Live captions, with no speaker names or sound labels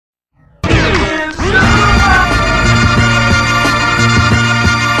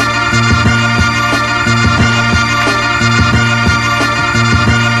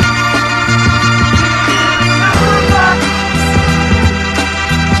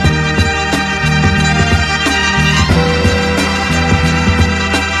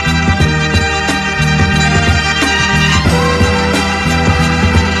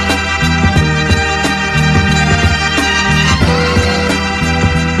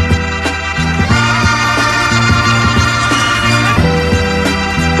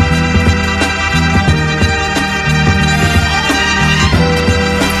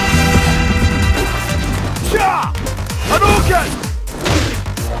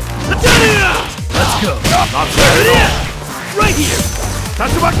Not bad at all. Right here!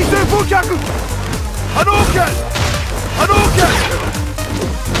 Tatsumaki Senpukyaku! Hadouken! Hadouken!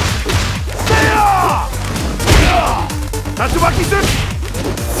 Seiya! Tatsumaki Sen...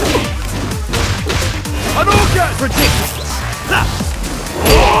 Hadouken! Ridiculous!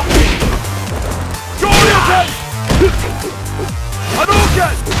 Shoryuken!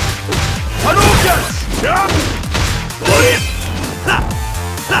 Hadouken! Hadouken!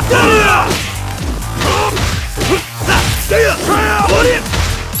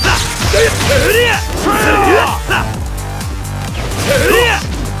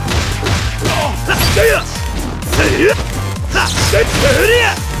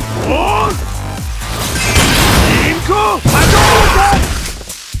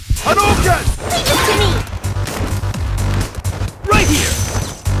 Hadouken! Leave it to me! Right here!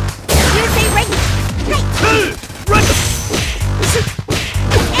 You say right here! Right!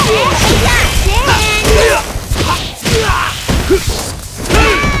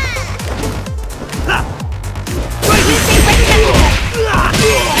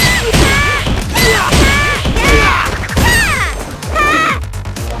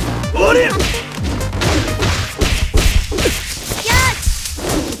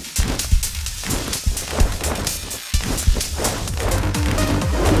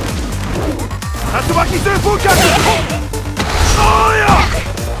 Tatsumaki Senpukyaku! Oh yeah!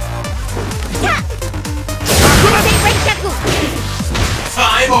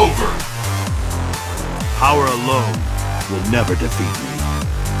 Time over! Power alone will never defeat me.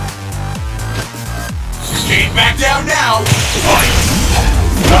 Can't back down now! Fight!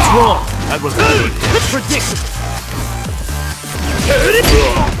 What's wrong? That was good. It's predictable.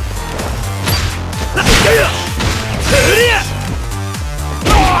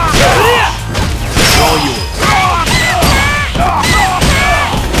 All yours.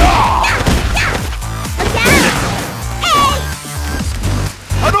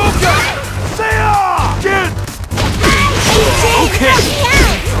 Hadouken! Seiya! Jin! Okay.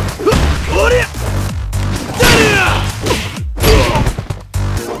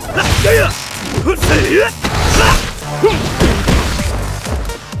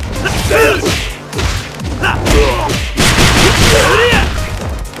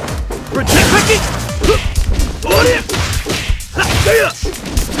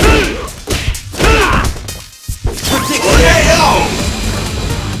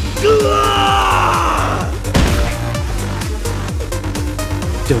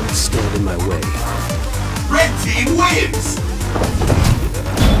 Don't stand in my way. Red team wins!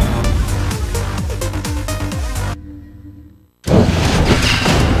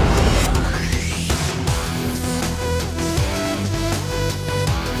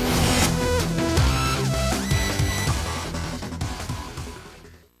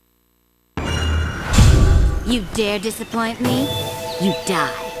 You dare disappoint me? You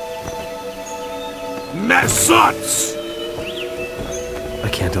die. Messuts! I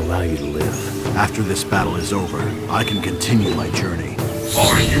can't allow you to live. After this battle is over, I can continue my journey.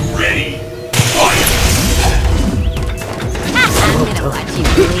 Are you ready? Fight! I'm gonna watch you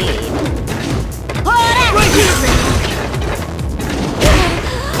bleed. Right here! Like this!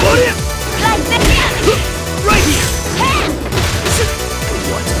 Right here! What? How's this? Right here!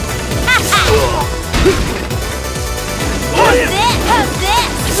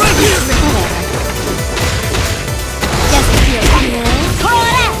 Just feel good.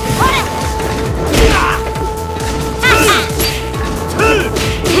 Hold it!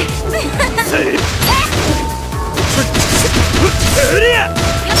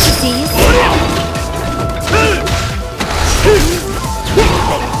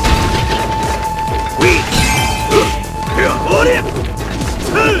 Hold it!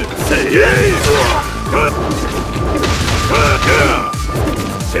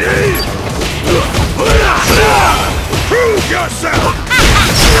 Prove yourself!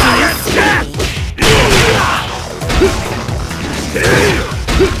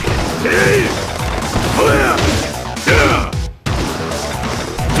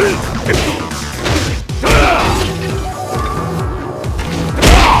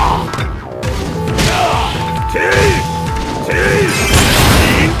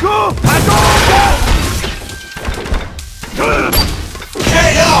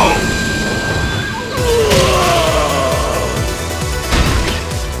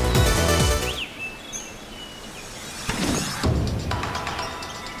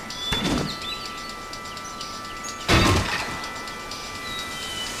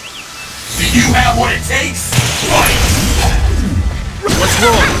 You have what it takes? Fight! What's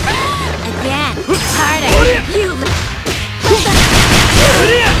wrong? Again. Harder. You.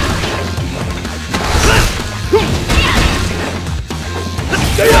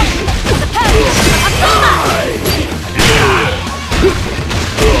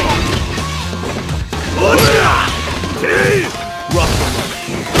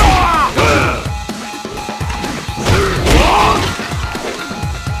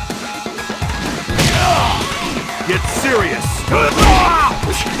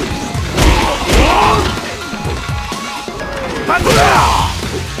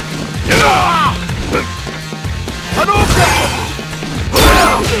 Ah!